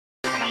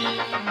If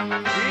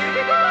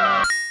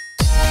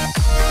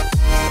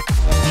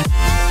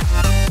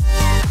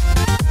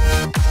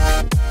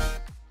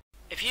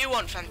you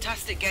want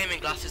fantastic gaming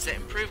glasses that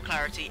improve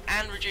clarity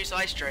and reduce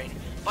eye strain,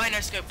 buy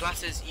NoSope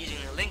glasses using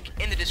the link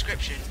in the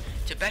description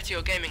to better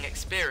your gaming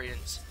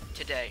experience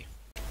today.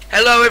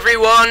 Hello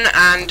everyone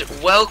and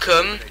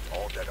welcome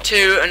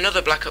to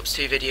another Black Ops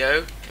 2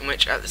 video in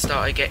which at the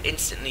start I get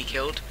instantly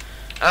killed.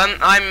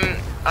 I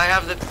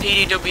have the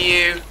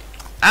PDW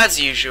as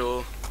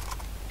usual.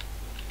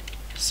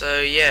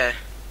 So yeah,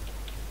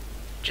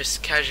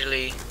 just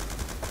casually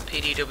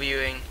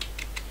PDWing.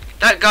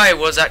 That guy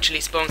was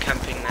actually spawn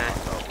camping there.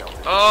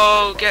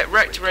 Oh, get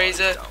wrecked,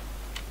 Razor.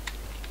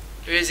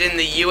 Who is in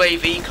the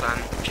UAV clan,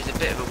 which is a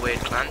bit of a weird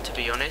clan to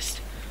be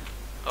honest.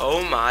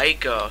 Oh my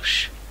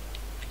gosh.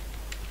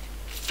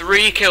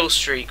 3 kill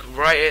streak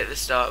right at the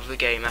start of the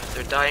game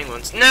after dying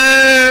once.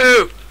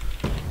 No!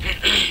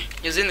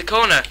 He was in the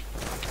corner.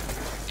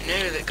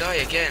 No, that guy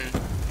again.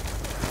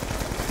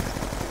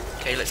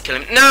 Okay, let's kill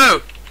him.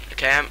 No!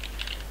 Okay,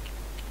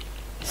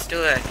 he's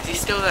still there. Is he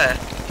still there?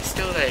 He's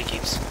still there. He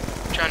keeps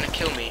trying to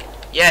kill me.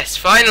 Yes,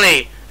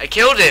 finally! I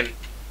killed him!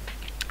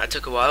 That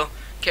took a while.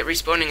 Kept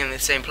respawning in the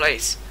same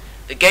place.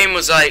 The game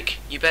was like,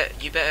 you better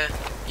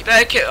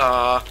kill.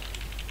 Ah,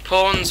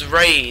 pawns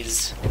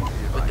raise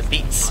with the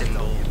beat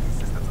symbol.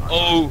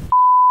 Oh!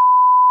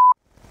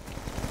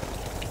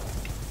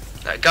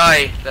 That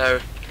guy,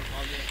 though.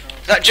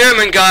 That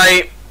German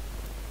guy.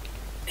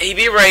 He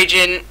be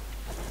raging.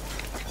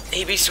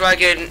 He be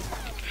swagging.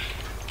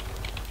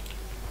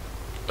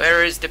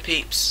 Where is the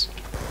peeps?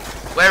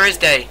 Where is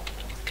they?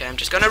 Okay, I'm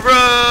just gonna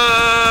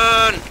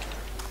run!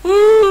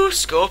 Woo!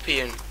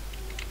 Scorpion.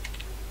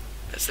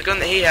 That's the gun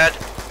that he had.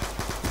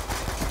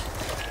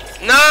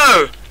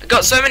 No! I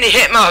got so many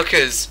hit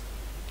markers!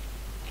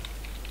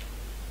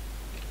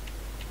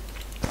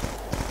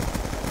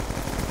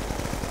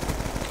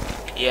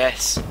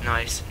 Yes,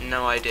 nice.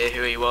 No idea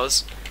who he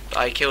was, but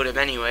I killed him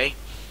anyway.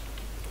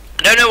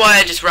 I don't know why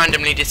I just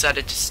randomly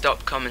decided to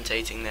stop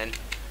commentating then.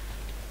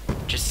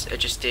 I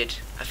just did.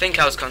 I think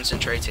I was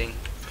concentrating.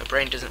 My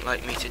brain doesn't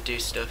like me to do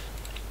stuff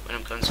when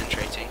I'm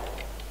concentrating.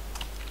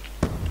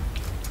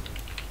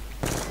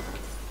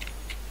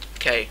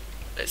 Okay,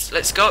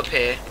 let's go up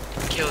here,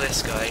 kill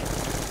this guy.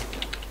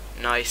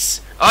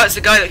 Nice. Oh, it's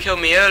the guy that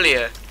killed me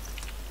earlier.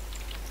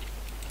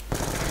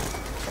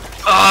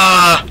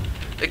 Ah,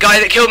 the guy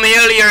that killed me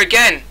earlier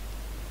again.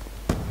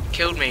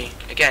 Killed me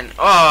again.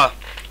 Ah,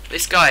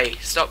 this guy,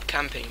 stop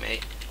camping,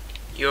 mate.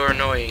 You're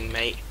annoying,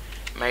 mate.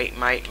 Mate.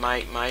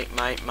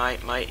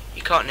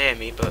 You can't hear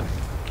me, but.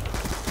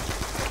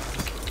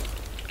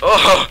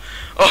 Oh,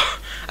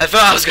 I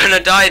thought I was gonna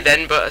die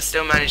then, but I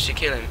still managed to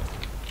kill him.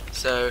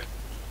 So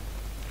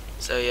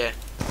yeah.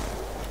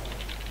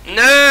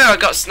 No, I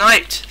got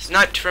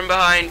sniped from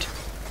behind.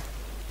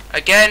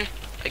 Again,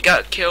 I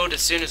got killed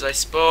as soon as I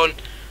spawn.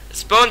 The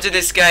spawns in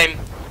this game,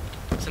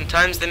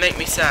 sometimes they make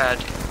me sad,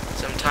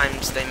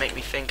 sometimes they make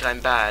me think I'm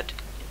bad.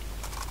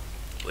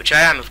 Which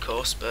I am, of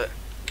course, but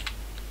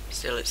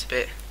still it's a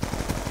bit.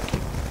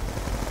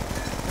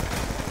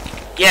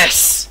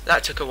 Yes,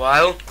 that took a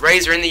while.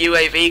 Razor in the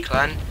UAV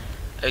clan,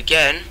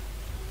 again,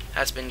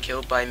 has been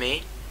killed by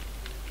me.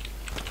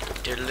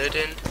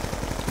 Diddle-diddle.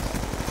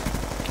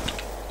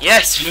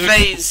 Yes,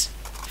 phase.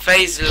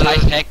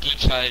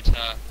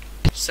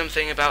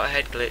 Something about a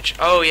head glitch.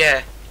 Oh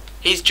yeah,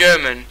 he's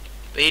German,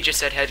 but he just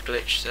said head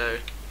glitch, so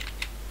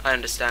I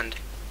understand.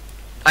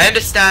 I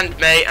understand,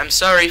 mate. I'm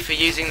sorry for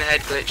using the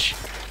head glitch.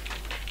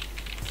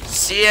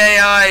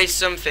 CAI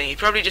something. He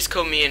probably just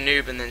called me a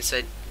noob and then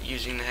said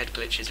using the head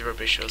glitch is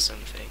rubbish or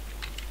something.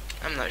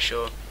 I'm not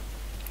sure.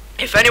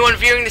 If anyone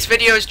viewing this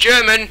video is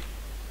German,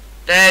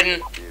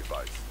 then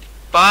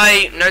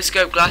buy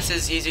NoSope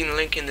glasses using the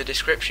link in the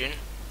description.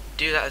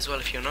 Do that as well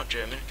if you're not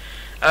German.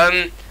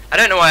 I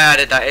don't know why I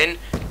added that in.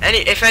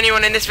 If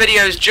anyone in this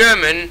video is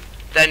German,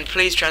 then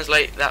please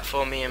translate that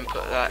for me and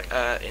put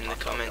that in the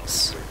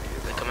comments,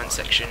 the comment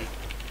section.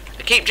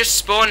 I keep just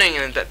spawning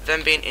and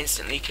then being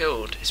instantly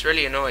killed. It's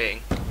really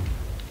annoying.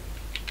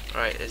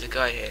 Right, there's a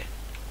guy here.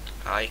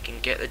 I can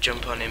get the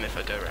jump on him if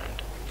I go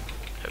around.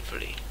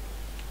 Hopefully.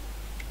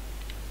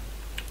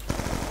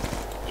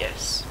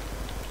 Yes.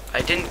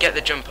 I didn't get the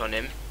jump on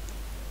him,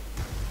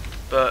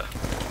 but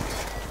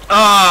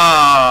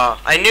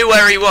I knew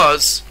where he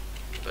was,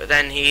 but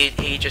then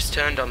he just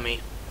turned on me.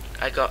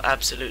 I got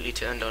absolutely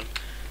turned on.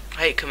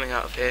 I hate coming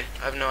out of here.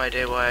 I have no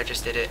idea why I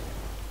just did it,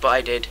 but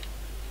I did.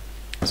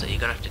 So you're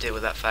gonna have to deal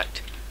with that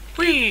fact.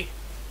 Whee!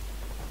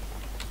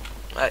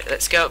 Right,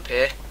 let's go up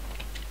here.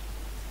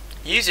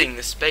 Using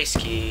the space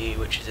key,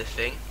 which is a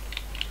thing.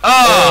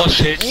 Oh,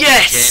 shit,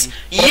 yes! Again.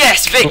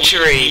 Yes,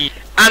 victory!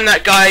 And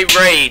that guy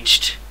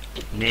raged.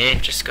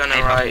 Just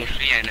gonna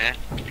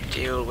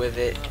deal with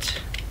it.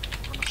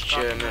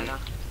 German.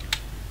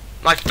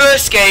 My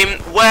first game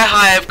where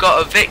I have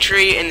got a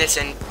victory in this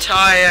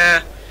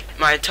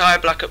my entire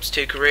Black Ops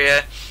 2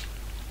 career.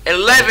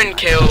 11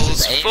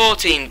 kills,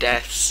 14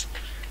 deaths.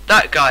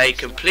 That guy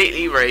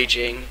completely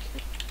raging.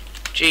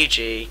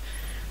 GG.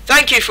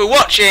 Thank you for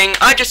watching.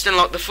 I just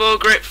unlocked the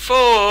foregrip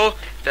for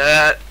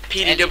the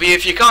PDW.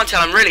 If you can't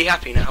tell, I'm really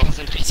happy now.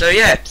 So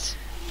yeah,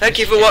 thank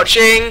you for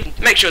watching.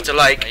 Make sure to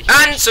like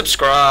and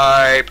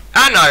subscribe,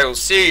 and I'll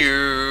see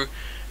you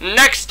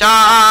next time.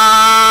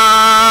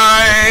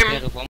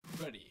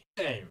 Ready,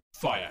 aim,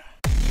 fire.